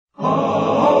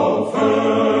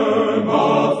firm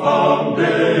a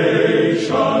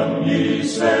foundation, ye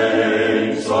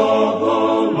saints of the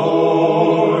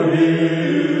Lord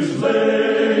is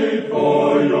laid,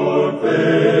 for your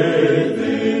faith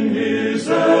in his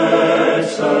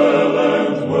excellent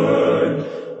word.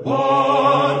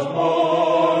 What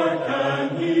more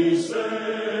can he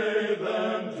say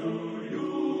than to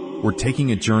you? We're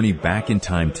taking a journey back in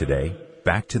time today,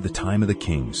 back to the time of the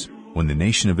kings, when the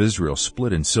nation of Israel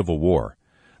split in civil war.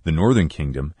 The northern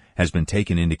kingdom has been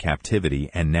taken into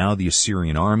captivity, and now the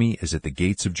Assyrian army is at the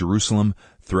gates of Jerusalem,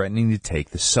 threatening to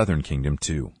take the southern kingdom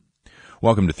too.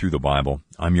 Welcome to Through the Bible.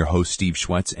 I'm your host, Steve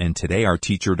Shwetz, and today our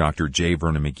teacher, Dr.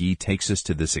 Vernon McGee, takes us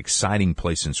to this exciting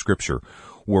place in Scripture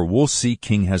where we'll see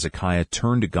King Hezekiah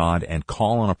turn to God and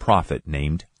call on a prophet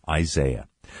named Isaiah.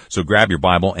 So grab your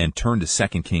Bible and turn to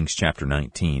 2 Kings chapter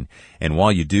 19. And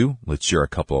while you do, let's share a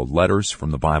couple of letters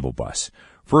from the Bible Bus.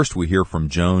 First, we hear from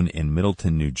Joan in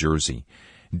Middleton, New Jersey.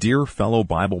 Dear fellow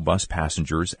Bible Bus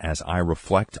passengers, as I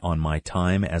reflect on my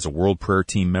time as a World Prayer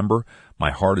Team member,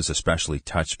 my heart is especially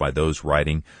touched by those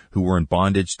writing who were in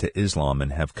bondage to Islam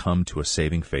and have come to a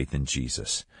saving faith in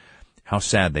Jesus. How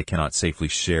sad they cannot safely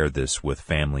share this with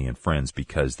family and friends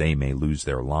because they may lose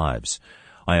their lives.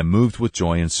 I am moved with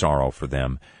joy and sorrow for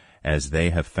them as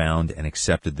they have found and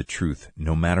accepted the truth,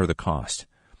 no matter the cost.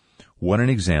 What an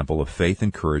example of faith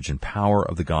and courage and power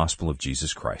of the gospel of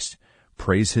Jesus Christ.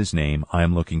 Praise his name. I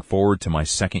am looking forward to my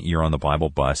second year on the Bible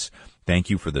Bus. Thank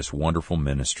you for this wonderful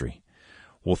ministry.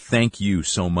 Well, thank you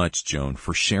so much, Joan,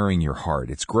 for sharing your heart.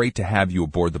 It's great to have you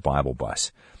aboard the Bible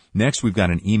Bus. Next, we've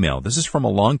got an email. This is from a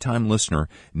longtime listener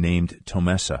named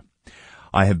Tomesa.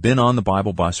 I have been on the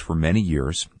Bible Bus for many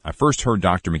years. I first heard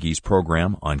Dr. McGee's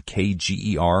program on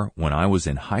KGER when I was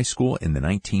in high school in the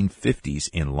 1950s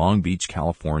in Long Beach,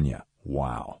 California.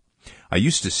 Wow. I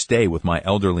used to stay with my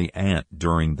elderly aunt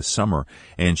during the summer,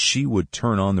 and she would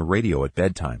turn on the radio at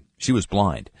bedtime. She was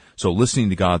blind, so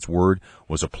listening to God's Word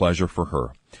was a pleasure for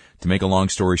her. To make a long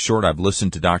story short, I've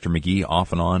listened to Dr. McGee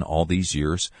off and on all these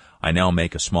years. I now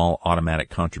make a small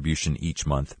automatic contribution each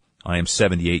month. I am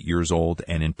 78 years old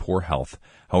and in poor health.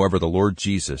 However, the Lord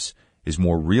Jesus is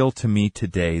more real to me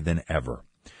today than ever.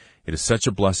 It is such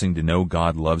a blessing to know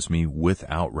God loves me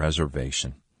without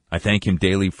reservation. I thank him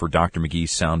daily for Dr.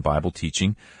 McGee's sound Bible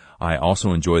teaching. I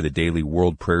also enjoy the daily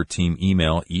World Prayer Team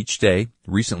email each day.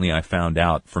 Recently, I found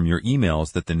out from your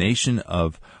emails that the nation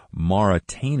of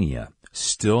Mauritania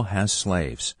still has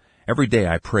slaves. Every day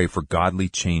I pray for godly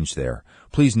change there.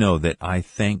 Please know that I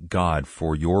thank God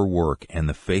for your work and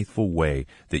the faithful way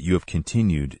that you have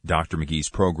continued Dr. McGee's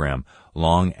program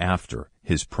long after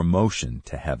his promotion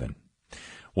to heaven.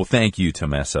 Well, thank you,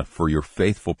 Tomesa, for your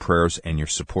faithful prayers and your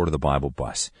support of the Bible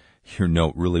Bus. Your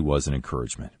note really was an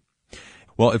encouragement.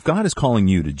 Well, if God is calling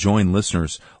you to join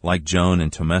listeners like Joan and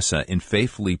Tomesa in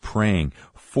faithfully praying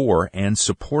for and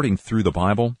supporting Through the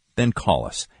Bible, then call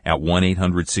us at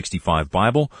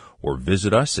 1-800-65-BIBLE or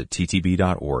visit us at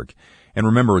ttb.org. And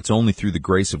remember, it's only through the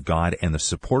grace of God and the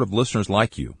support of listeners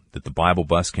like you that the Bible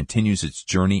Bus continues its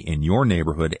journey in your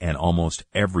neighborhood and almost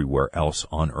everywhere else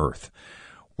on earth.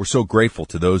 We're so grateful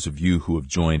to those of you who have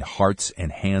joined hearts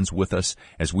and hands with us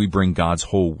as we bring God's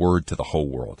whole word to the whole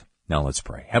world. Now let's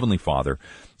pray. Heavenly Father,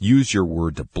 use your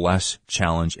word to bless,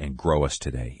 challenge, and grow us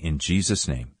today. In Jesus'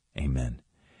 name, amen.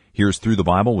 Here's Through the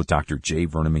Bible with Dr.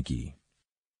 Vernon McGee.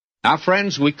 Now,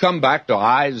 friends, we come back to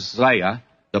Isaiah,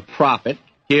 the prophet,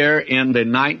 here in the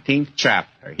 19th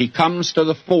chapter. He comes to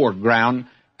the foreground,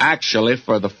 actually,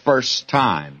 for the first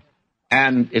time.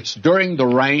 And it's during the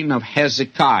reign of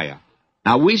Hezekiah.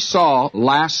 Now, we saw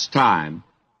last time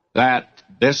that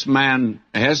this man,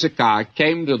 Hezekiah,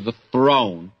 came to the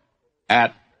throne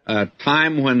at a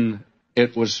time when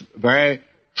it was very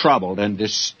troubled and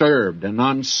disturbed and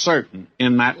uncertain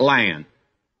in that land.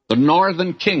 The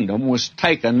northern kingdom was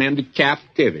taken into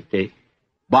captivity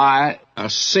by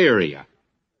Assyria.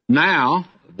 Now,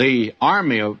 the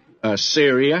army of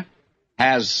Assyria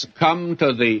has come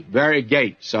to the very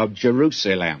gates of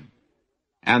Jerusalem.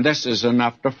 And this is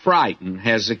enough to frighten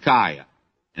Hezekiah.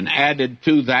 And added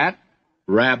to that,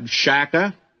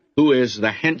 Rabshakeh, who is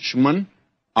the henchman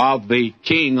of the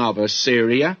king of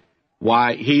Assyria,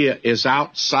 why, he is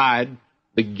outside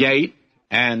the gate,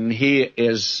 and he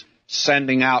is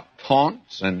sending out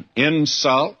taunts and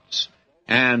insults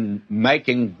and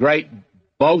making great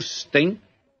boasting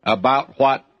about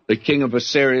what the king of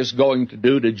Assyria is going to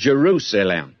do to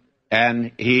Jerusalem.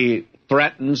 And he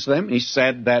threatens them. He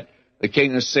said that the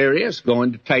king of Syria is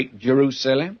going to take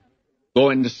Jerusalem,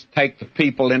 going to take the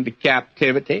people into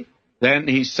captivity. Then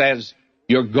he says,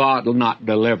 your God will not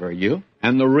deliver you.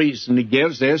 And the reason he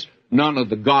gives is, none of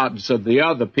the gods of the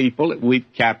other people that we've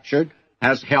captured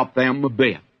has helped them a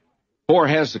bit. Poor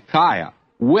Hezekiah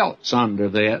wilts under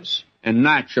this, and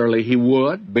naturally he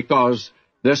would, because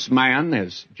this man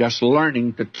is just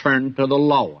learning to turn to the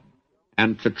Lord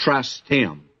and to trust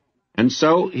Him. And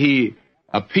so he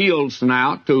appeals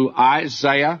now to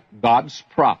Isaiah, God's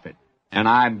prophet. And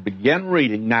I begin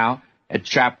reading now at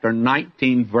chapter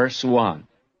 19, verse 1.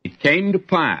 It came to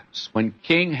pass, when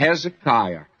King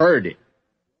Hezekiah heard it,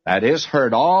 that is,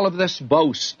 heard all of this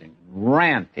boasting,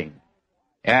 ranting,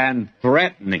 and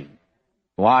threatening,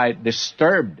 why, it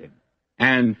disturbed him.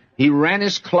 And he rent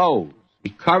his clothes, he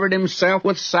covered himself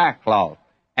with sackcloth,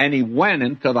 and he went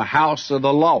into the house of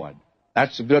the Lord.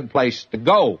 That's a good place to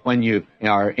go when you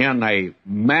are in a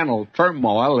mental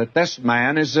turmoil that this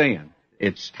man is in.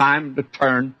 It's time to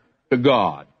turn to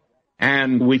God.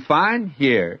 And we find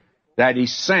here that he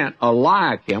sent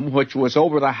Eliakim, which was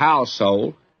over the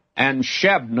household, and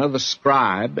Shebna the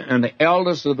scribe, and the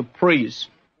elders of the priests,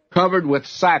 covered with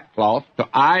sackcloth, to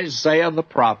Isaiah the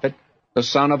prophet, the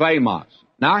son of Amos.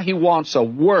 Now he wants a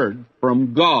word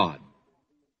from God.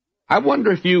 I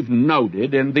wonder if you've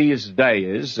noted in these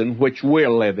days in which we're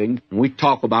living, we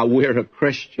talk about we're a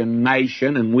Christian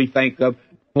nation, and we think of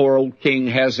poor old King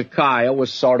Hezekiah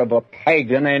was sort of a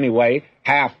pagan anyway,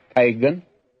 half pagan,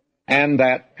 and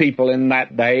that people in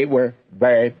that day were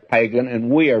very pagan, and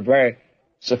we are very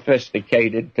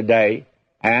sophisticated today,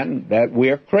 and that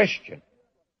we're Christian.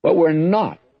 But we're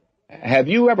not. Have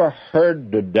you ever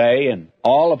heard today, in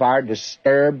all of our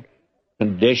disturbed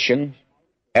conditions,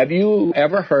 have you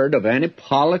ever heard of any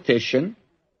politician,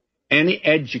 any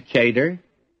educator,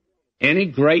 any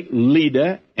great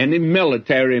leader, any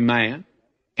military man,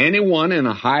 anyone in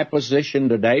a high position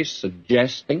today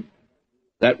suggesting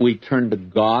that we turn to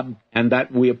God and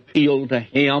that we appeal to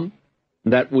Him,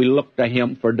 that we look to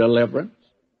Him for deliverance?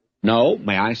 No,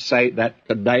 may I say that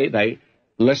today they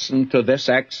listen to this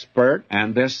expert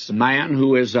and this man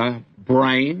who is a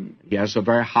brain. He has a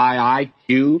very high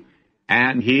IQ,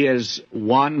 and he is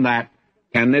one that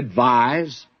can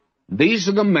advise. These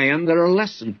are the men that are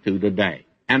listened to today.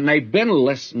 And they've been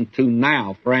listened to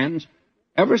now, friends,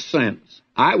 ever since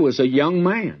I was a young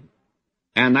man.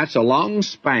 And that's a long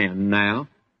span now.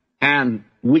 And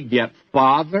we get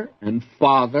farther and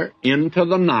farther into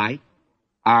the night.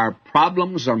 Our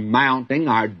problems are mounting.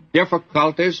 Our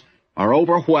difficulties are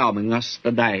overwhelming us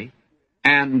today.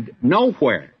 And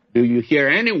nowhere do you hear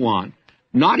anyone,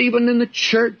 not even in the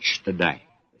church today,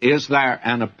 is there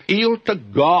an appeal to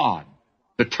God,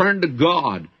 to turn to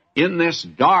God in this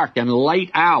dark and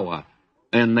late hour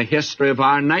in the history of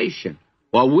our nation.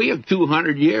 Well, we are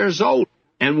 200 years old,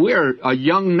 and we're a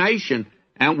young nation,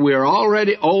 and we're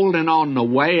already old and on the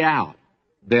way out.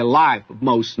 The life of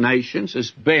most nations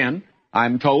has been,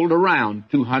 I'm told, around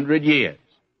 200 years.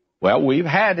 Well, we've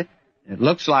had it. It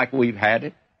looks like we've had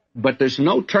it, but there's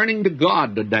no turning to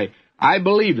God today. I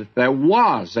believe that there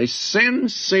was a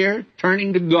sincere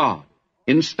turning to God.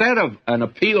 Instead of an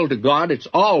appeal to God, it's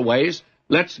always,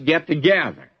 let's get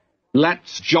together.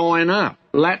 Let's join up.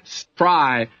 Let's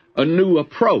try a new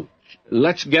approach.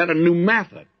 Let's get a new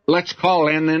method. Let's call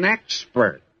in an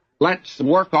expert. Let's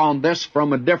work on this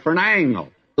from a different angle.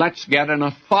 Let's get an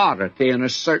authority in a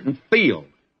certain field,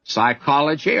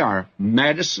 psychology or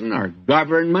medicine or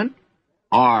government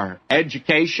or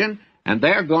education, and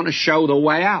they're going to show the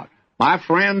way out. My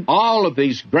friend, all of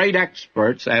these great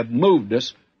experts have moved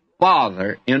us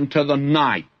farther into the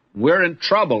night. We're in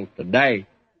trouble today.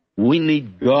 We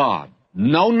need God.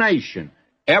 No nation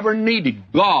ever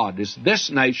needed God as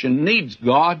this nation needs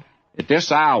God at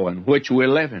this hour in which we're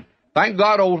living. Thank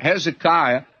God old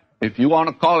Hezekiah, if you want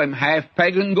to call him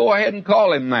half-pagan, go ahead and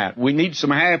call him that. We need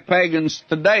some half-pagans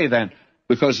today then,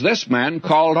 because this man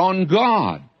called on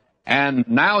God. And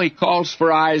now he calls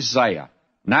for Isaiah.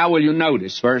 Now will you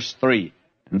notice verse 3.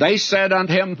 And they said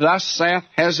unto him, Thus saith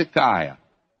Hezekiah,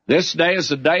 This day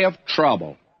is a day of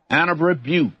trouble, and of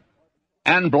rebuke,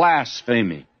 and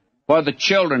blasphemy. For the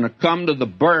children are come to the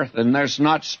birth, and there's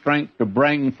not strength to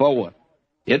bring forth.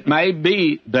 It may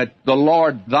be that the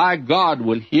Lord thy God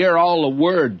will hear all the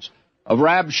words of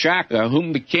Rabshakeh,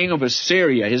 whom the king of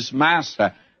Assyria, his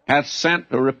master, hath sent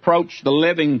to reproach the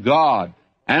living God,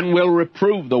 and will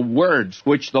reprove the words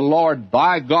which the Lord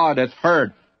thy God hath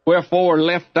heard. Wherefore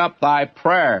lift up thy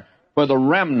prayer for the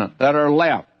remnant that are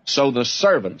left. So the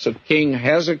servants of King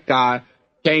Hezekiah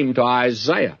came to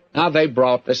Isaiah. Now they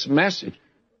brought this message.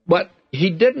 But he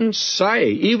didn't say,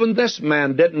 even this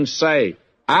man didn't say,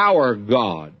 our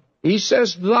God. He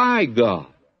says, thy God.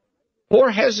 Poor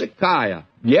Hezekiah.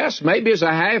 Yes, maybe he's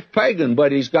a half-pagan,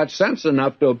 but he's got sense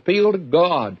enough to appeal to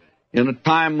God in a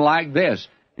time like this.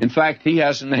 In fact, he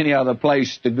hasn't any other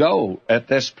place to go at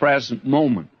this present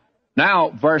moment. Now,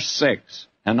 verse 6,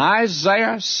 And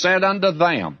Isaiah said unto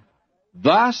them,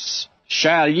 Thus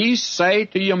shall ye say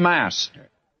to your master,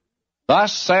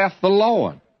 Thus saith the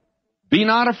Lord, Be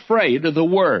not afraid of the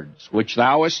words which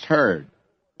thou hast heard,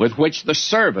 with which the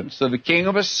servants of the king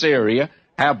of Assyria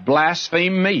have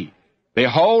blasphemed me.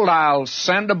 Behold, I'll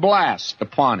send a blast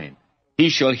upon him. He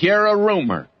shall hear a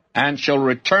rumor, and shall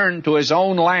return to his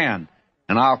own land,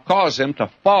 and I'll cause him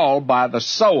to fall by the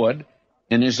sword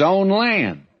in his own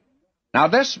land. Now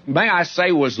this, may I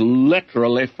say, was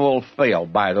literally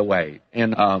fulfilled, by the way,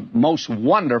 in a most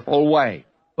wonderful way.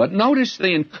 But notice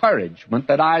the encouragement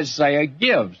that Isaiah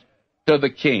gives to the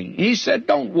king. He said,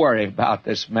 don't worry about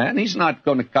this man. He's not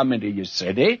going to come into your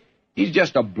city. He's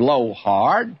just a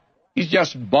blowhard. He's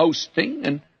just boasting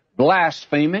and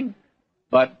blaspheming.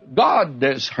 But God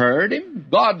has heard him.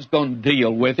 God's going to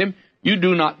deal with him. You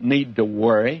do not need to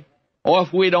worry. Or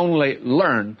if we'd only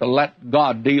learn to let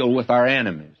God deal with our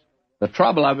enemies. The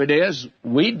trouble of it is,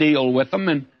 we deal with them,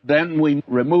 and then we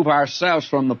remove ourselves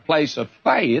from the place of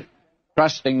faith,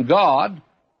 trusting God,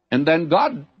 and then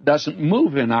God doesn't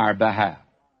move in our behalf.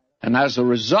 And as a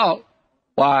result,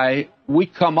 why, we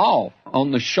come off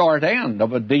on the short end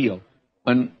of a deal.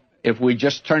 And if we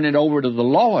just turn it over to the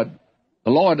Lord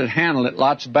would handle it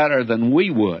lots better than we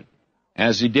would,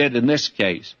 as he did in this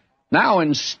case. Now,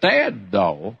 instead,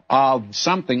 though, of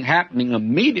something happening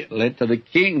immediately to the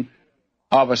king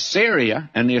of Assyria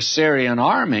and the Assyrian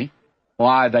army,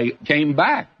 why, they came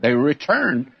back. They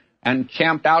returned and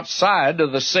camped outside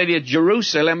of the city of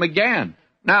Jerusalem again.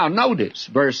 Now, notice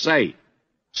verse 8.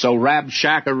 So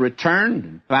Rabshakeh returned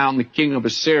and found the king of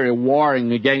Assyria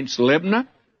warring against Libnah,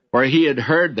 for he had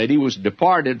heard that he was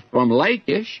departed from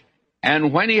Lachish.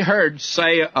 And when he heard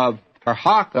say of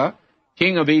Tirhakah,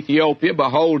 king of Ethiopia,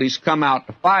 behold, he's come out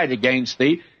to fight against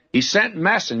thee, he sent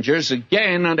messengers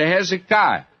again unto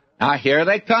Hezekiah. Now here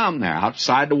they come. They're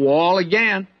outside the wall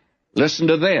again. Listen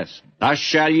to this. Thus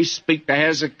shall ye speak to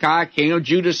Hezekiah, king of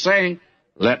Judah, saying,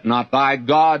 Let not thy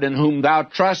God in whom thou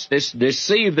trustest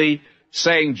deceive thee,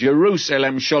 saying,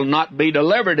 Jerusalem shall not be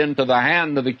delivered into the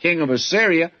hand of the king of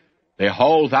Assyria.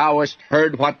 Behold, thou hast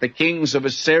heard what the kings of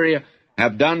Assyria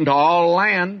have done to all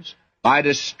lands, by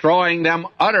destroying them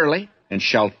utterly, and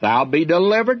shalt thou be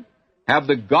delivered? Have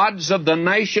the gods of the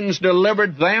nations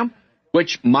delivered them,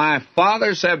 which my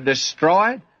fathers have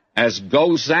destroyed, as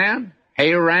Gozan,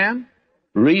 Haran,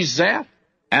 Rezeph,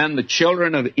 and the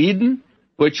children of Eden,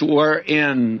 which were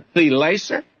in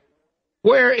Thelaser?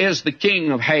 Where is the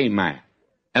king of Hamath,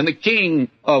 and the king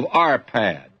of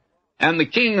Arpad, and the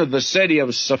king of the city of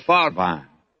Sepharvaim,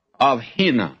 of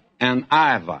Hena and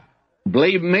Ivah?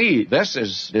 Believe me, this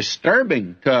is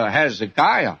disturbing to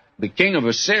Hezekiah. The king of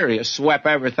Assyria swept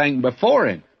everything before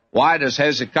him. Why does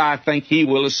Hezekiah think he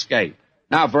will escape?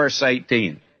 Now, verse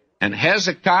 18. And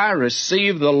Hezekiah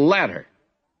received the letter.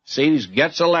 See, he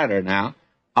gets a letter now,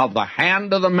 of the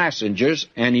hand of the messengers,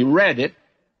 and he read it.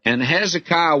 And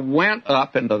Hezekiah went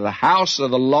up into the house of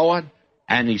the Lord,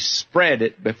 and he spread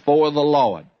it before the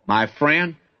Lord. My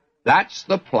friend, that's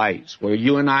the place where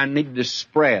you and I need to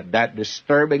spread that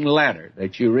disturbing letter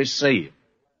that you receive.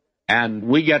 And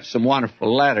we get some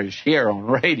wonderful letters here on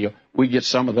radio. We get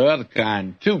some of the other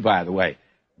kind, too, by the way.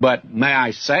 But may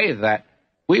I say that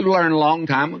we've learned a long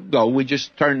time ago, we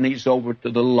just turn these over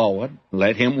to the Lord,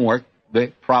 let him work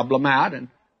the problem out, and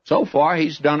so far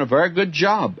he's done a very good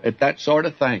job at that sort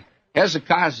of thing.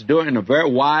 Hezekiah's doing a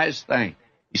very wise thing.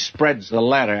 He spreads the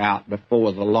letter out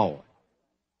before the Lord.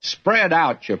 Spread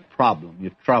out your problem,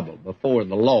 your trouble, before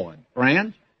the Lord,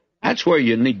 friends. That's where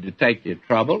you need to take your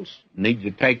troubles, need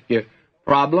to take your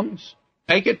problems.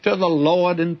 Take it to the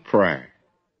Lord in prayer.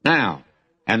 Now,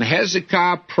 and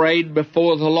Hezekiah prayed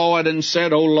before the Lord and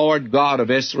said, O Lord God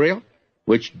of Israel,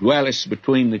 which dwellest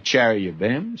between the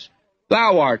cherubims,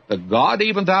 thou art the God,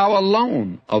 even thou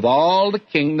alone, of all the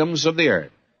kingdoms of the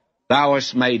earth. Thou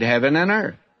hast made heaven and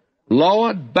earth.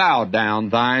 Lord, bow down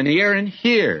thine ear and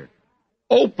hear.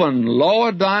 Open,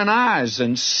 Lord, thine eyes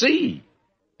and see,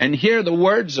 and hear the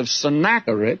words of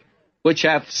Sennacherib, which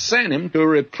hath sent him to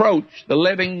reproach the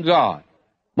living God.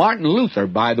 Martin Luther,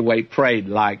 by the way, prayed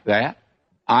like that.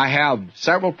 I have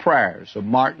several prayers of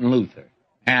Martin Luther.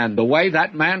 And the way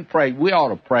that man prayed, we ought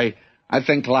to pray, I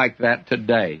think, like that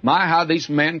today. My, how these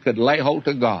men could lay hold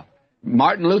to God.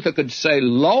 Martin Luther could say,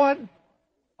 Lord,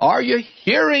 are you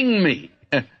hearing me?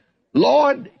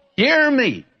 Lord, hear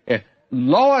me.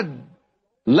 Lord,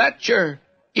 let your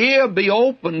ear be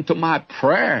open to my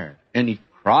prayer. And he'd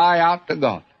cry out to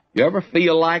God. You ever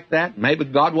feel like that? Maybe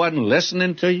God wasn't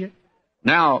listening to you?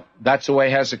 Now, that's the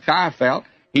way Hezekiah felt.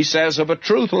 He says, of a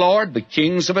truth, Lord, the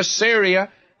kings of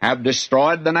Assyria have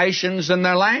destroyed the nations in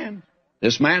their land.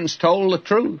 This man's told the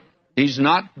truth. He's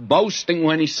not boasting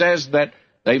when he says that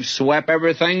they've swept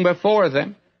everything before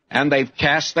them, and they've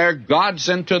cast their gods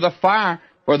into the fire,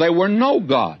 for they were no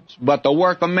gods, but the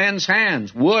work of men's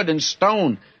hands, wood and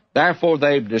stone. Therefore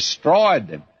they've destroyed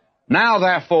them. Now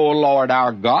therefore, Lord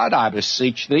our God, I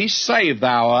beseech thee, save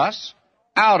thou us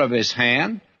out of his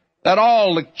hand, that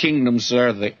all the kingdoms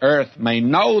of the earth may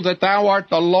know that thou art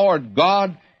the Lord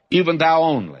God, even thou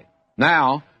only.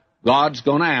 Now, God's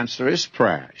going to answer his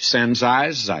prayer. He sends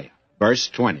Isaiah. Verse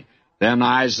 20. Then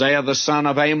Isaiah the son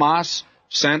of Amos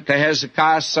sent to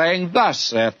Hezekiah, saying, Thus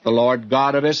saith the Lord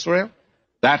God of Israel,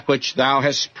 that which thou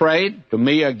hast prayed to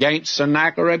me against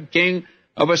Sennacherib king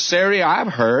of Assyria,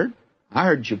 I've heard. I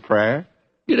heard your prayer.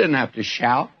 You didn't have to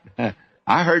shout.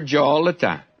 I heard you all the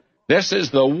time. This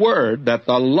is the word that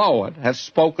the Lord hath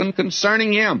spoken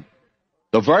concerning him.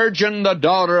 The virgin, the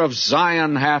daughter of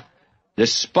Zion, hath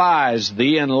despised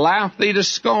thee and laughed thee to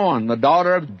scorn. The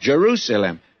daughter of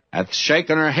Jerusalem hath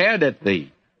shaken her head at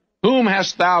thee. Whom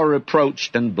hast thou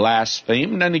reproached and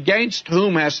blasphemed, and against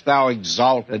whom hast thou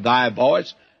exalted thy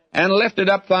voice, and lifted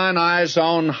up thine eyes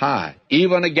on high,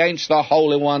 even against the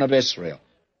Holy One of Israel?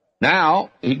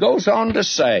 Now, he goes on to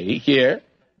say here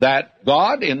that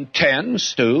God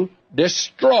intends to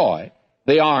destroy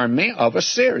the army of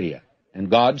Assyria. And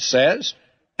God says,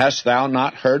 Hast thou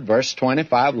not heard, verse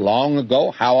 25, long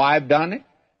ago how I've done it,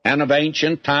 and of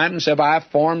ancient times have I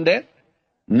formed it?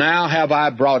 Now have I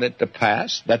brought it to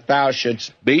pass, that thou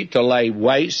shouldst be to lay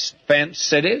waste fenced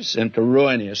cities into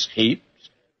ruinous heaps.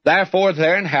 Therefore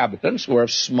their inhabitants were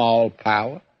of small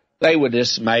power. They were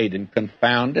dismayed and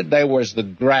confounded. They were as the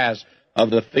grass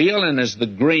of the field, and as the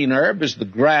green herb, as the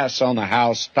grass on the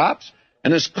housetops,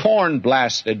 and as corn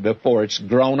blasted before it's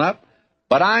grown up.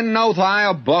 But I know thy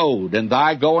abode, and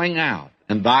thy going out,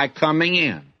 and thy coming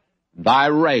in, thy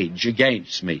rage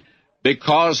against me.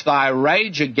 Because thy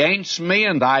rage against me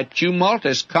and thy tumult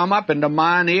has come up into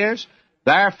mine ears,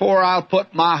 therefore I'll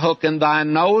put my hook in thy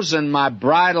nose and my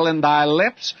bridle in thy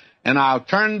lips, and I'll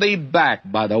turn thee back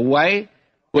by the way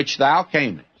which thou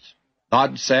camest.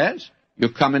 God says, you're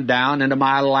coming down into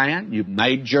my land, you've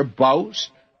made your boast,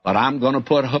 but I'm going to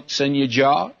put hooks in your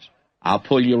jaws. I'll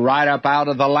pull you right up out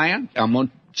of the land. I'm going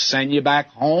to send you back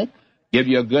home, give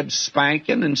you a good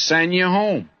spanking, and send you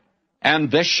home. And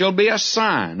this shall be a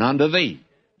sign unto thee.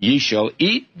 Ye shall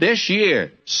eat this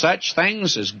year such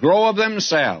things as grow of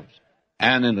themselves,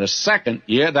 and in the second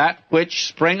year that which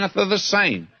springeth of the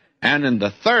same. And in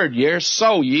the third year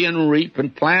sow ye and reap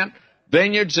and plant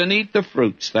vineyards and eat the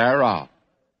fruits thereof.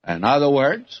 In other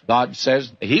words, God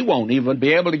says he won't even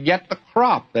be able to get the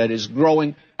crop that is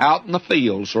growing out in the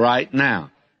fields right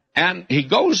now. And he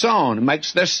goes on and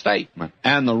makes this statement,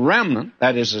 and the remnant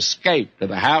that is escaped to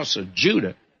the house of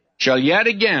Judah shall yet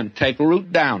again take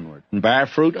root downward and bear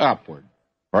fruit upward.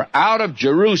 For out of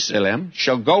Jerusalem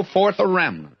shall go forth a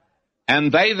remnant,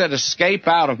 and they that escape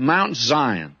out of Mount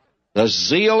Zion. The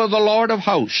zeal of the Lord of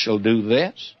hosts shall do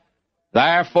this.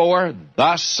 Therefore,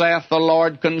 thus saith the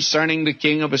Lord concerning the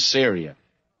king of Assyria,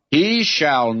 he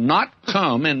shall not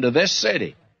come into this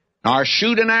city, nor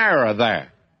shoot an arrow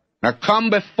there, nor come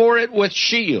before it with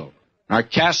shield, nor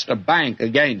cast a bank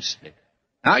against it.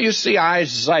 Now you see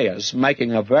Isaiah's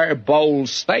making a very bold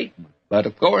statement, but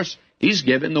of course he's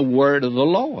giving the word of the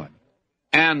Lord.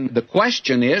 And the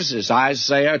question is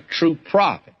Isaiah a true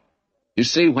prophet? You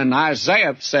see, when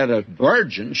Isaiah said a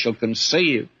virgin shall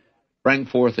conceive, bring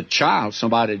forth a child,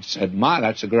 somebody said, my,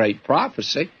 that's a great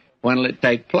prophecy. When will it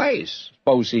take place?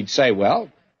 Suppose he'd say, well,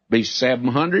 it'll be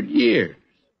 700 years.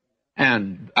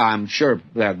 And I'm sure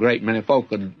that a great many folk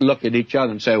could look at each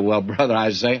other and say, well, Brother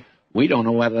Isaiah, we don't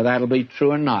know whether that'll be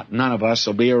true or not. None of us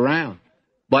will be around.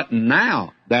 But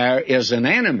now there is an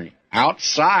enemy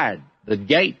outside the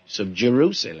gates of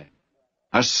Jerusalem.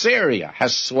 Assyria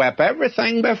has swept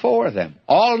everything before them.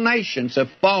 All nations have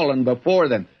fallen before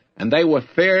them, and they were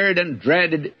feared and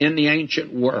dreaded in the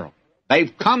ancient world.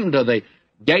 They've come to the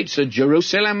gates of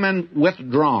Jerusalem and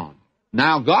withdrawn.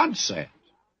 Now God says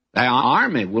the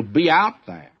army will be out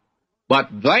there, but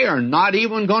they are not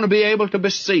even going to be able to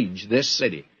besiege this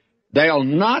city. They'll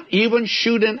not even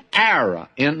shoot an arrow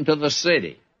into the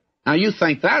city. Now, you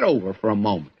think that over for a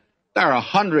moment. There are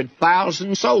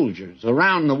 100,000 soldiers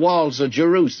around the walls of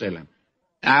Jerusalem.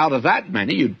 Out of that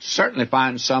many, you'd certainly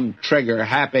find some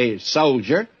trigger-happy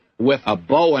soldier with a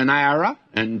bow and arrow,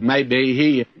 and maybe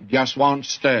he just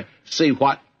wants to see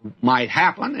what might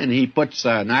happen, and he puts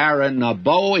an arrow in a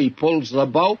bow, he pulls the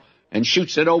bow, and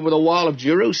shoots it over the wall of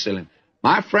Jerusalem.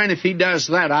 My friend, if he does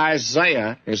that,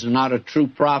 Isaiah is not a true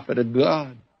prophet of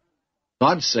God.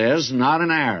 God says not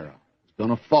an arrow is going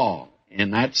to fall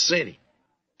in that city.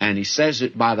 And he says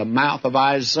it by the mouth of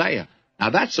Isaiah.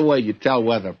 Now, that's the way you tell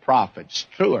whether a prophet's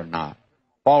true or not.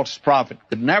 False prophet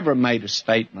could never have made a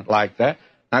statement like that.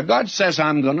 Now, God says,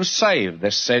 I'm going to save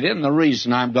this city, and the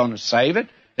reason I'm going to save it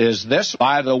is this: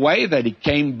 by the way that he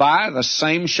came by, the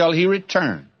same shall he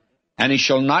return, and he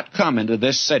shall not come into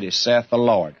this city, saith the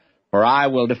Lord. For I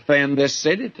will defend this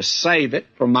city to save it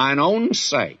for mine own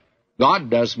sake. God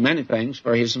does many things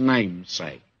for his name's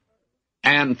sake,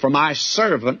 and for my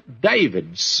servant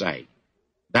David's sake.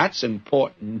 That's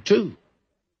important, too.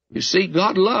 You see,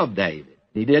 God loved David.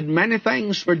 He did many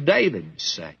things for David's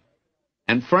sake.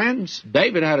 And friends,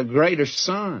 David had a greater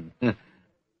son,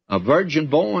 a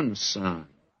virgin-born son,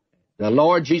 the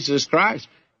Lord Jesus Christ.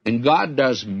 And God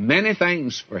does many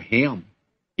things for him.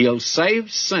 He'll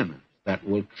save sinners that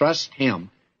will trust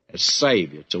him as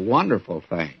Savior. It's a wonderful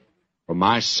thing. For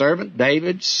my servant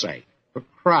David's sake, for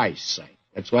Christ's sake.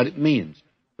 That's what it means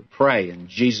to pray in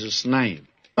Jesus' name.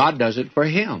 God does it for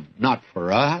him, not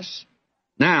for us.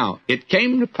 Now, it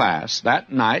came to pass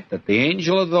that night that the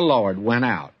angel of the Lord went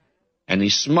out, and he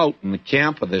smote in the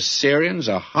camp of the Syrians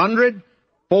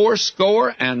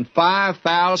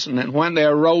 185,000, and when they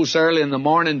arose early in the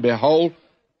morning, behold,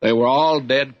 they were all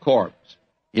dead corpses.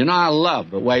 You know, I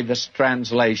love the way this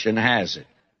translation has it.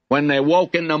 When they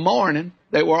woke in the morning,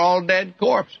 they were all dead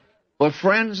corpses. But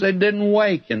friends, they didn't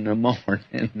wake in the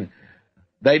morning.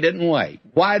 They didn't wake.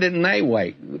 Why didn't they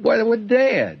wake? Well, they were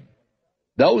dead.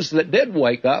 Those that did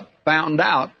wake up found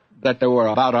out that there were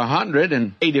about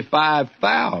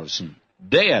 185,000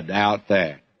 dead out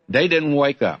there. They didn't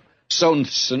wake up. So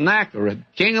Sennacherib,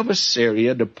 king of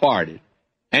Assyria, departed,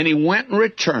 and he went and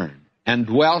returned and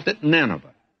dwelt at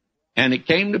Nineveh. And it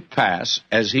came to pass,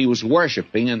 as he was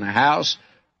worshiping in the house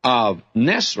of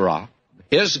Nisroch,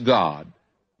 his god,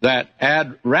 that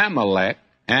Adramelech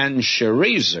and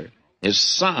Sharezer, his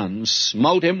sons,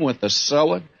 smote him with the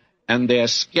sword, and they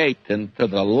escaped into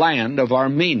the land of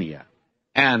Armenia.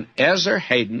 And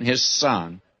Esarhaddon, his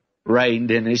son,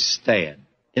 reigned in his stead.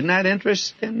 Isn't that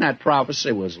interesting? That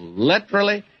prophecy was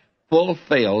literally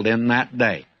fulfilled in that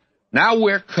day. Now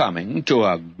we're coming to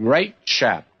a great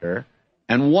chapter,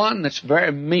 and one that's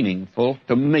very meaningful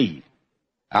to me.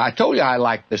 I told you I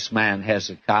like this man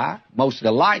Hezekiah, most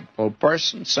delightful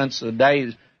person since the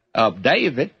days of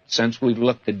David, since we've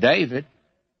looked at David.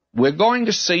 We're going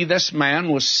to see this man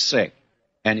was sick,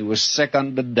 and he was sick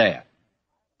unto death.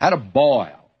 Had a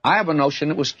boil. I have a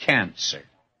notion it was cancer.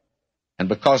 And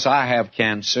because I have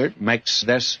cancer, it makes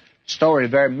this story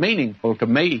very meaningful to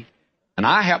me. And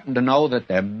I happen to know that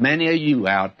there are many of you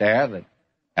out there that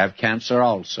have cancer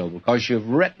also, because you've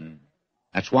written.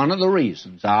 That's one of the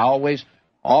reasons I always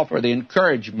offer the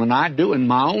encouragement I do in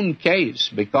my own case,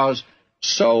 because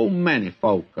so many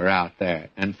folk are out there.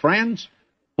 And friends,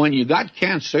 when you got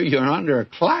cancer, you're under a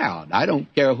cloud. I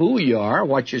don't care who you are,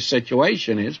 what your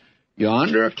situation is, you're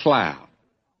under a cloud.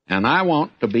 And I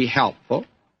want to be helpful.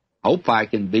 Hope I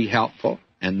can be helpful.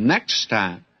 And next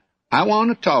time, I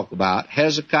want to talk about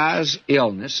Hezekiah's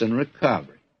illness and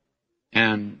recovery.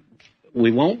 And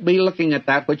we won't be looking at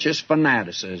that which is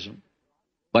fanaticism,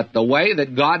 but the way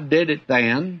that God did it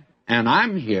then, and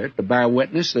I'm here to bear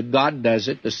witness that God does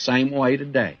it the same way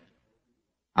today.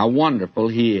 How wonderful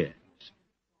he is.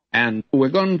 And we're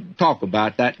going to talk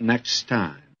about that next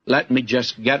time. Let me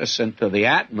just get us into the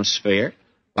atmosphere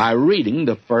by reading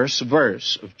the first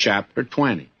verse of chapter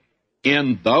 20.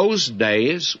 In those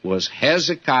days was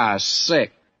Hezekiah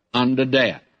sick unto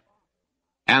death.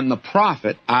 And the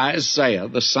prophet Isaiah,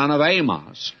 the son of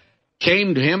Amos,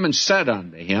 came to him and said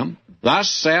unto him, Thus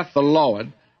saith the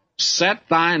Lord, Set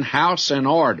thine house in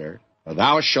order, for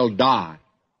thou shalt die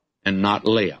and not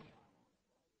live.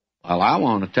 Well, I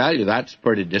want to tell you that's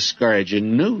pretty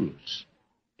discouraging news.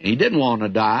 He didn't want to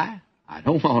die. I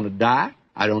don't want to die.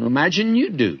 I don't imagine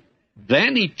you do.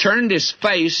 Then he turned his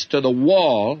face to the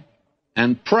wall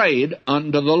and prayed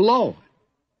unto the Lord.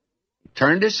 He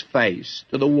turned his face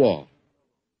to the wall,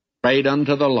 prayed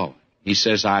unto the Lord. He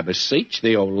says, I beseech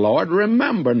thee, O Lord,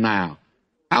 remember now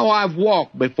how I've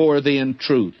walked before thee in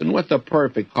truth and with a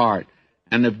perfect heart,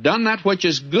 and have done that which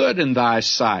is good in thy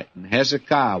sight. And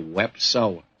Hezekiah wept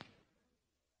sore.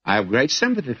 I have great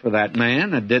sympathy for that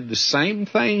man. I did the same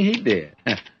thing he did.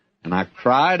 And I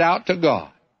cried out to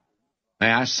God.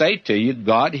 May I say to you,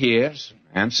 God hears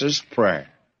and answers prayer.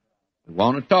 We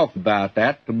want to talk about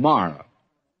that tomorrow.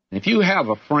 If you have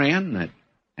a friend that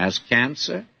has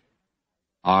cancer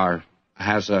or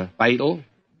has a fatal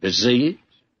disease,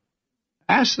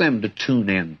 ask them to tune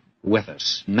in with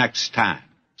us next time.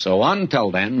 So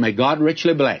until then, may God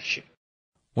richly bless you.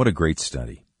 What a great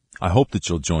study. I hope that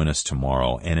you'll join us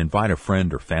tomorrow and invite a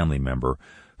friend or family member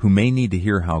who may need to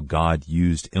hear how God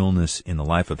used illness in the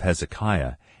life of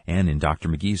Hezekiah and in Dr.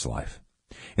 McGee's life.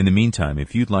 In the meantime,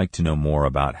 if you'd like to know more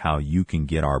about how you can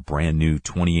get our brand new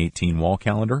 2018 wall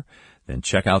calendar, then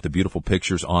check out the beautiful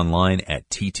pictures online at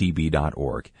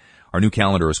ttb.org. Our new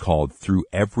calendar is called Through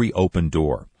Every Open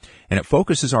Door, and it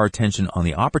focuses our attention on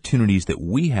the opportunities that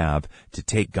we have to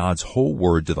take God's whole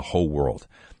word to the whole world.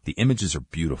 The images are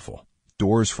beautiful.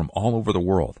 Doors from all over the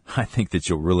world. I think that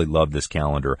you'll really love this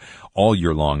calendar all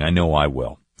year long. I know I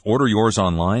will. Order yours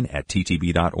online at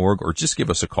ttb.org or just give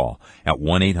us a call at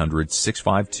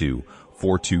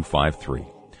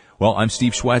 1-800-652-4253. Well, I'm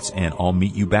Steve Shwetz, and I'll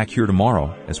meet you back here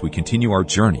tomorrow as we continue our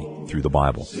journey through the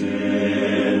Bible.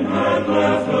 Sin had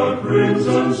left a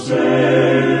crimson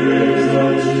stain,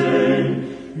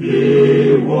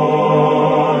 he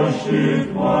washed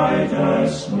it white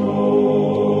as snow.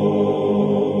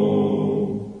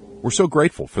 We're so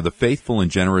grateful for the faithful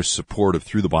and generous support of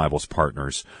Through the Bible's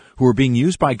partners who are being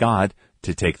used by God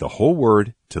to take the whole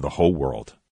Word to the whole world.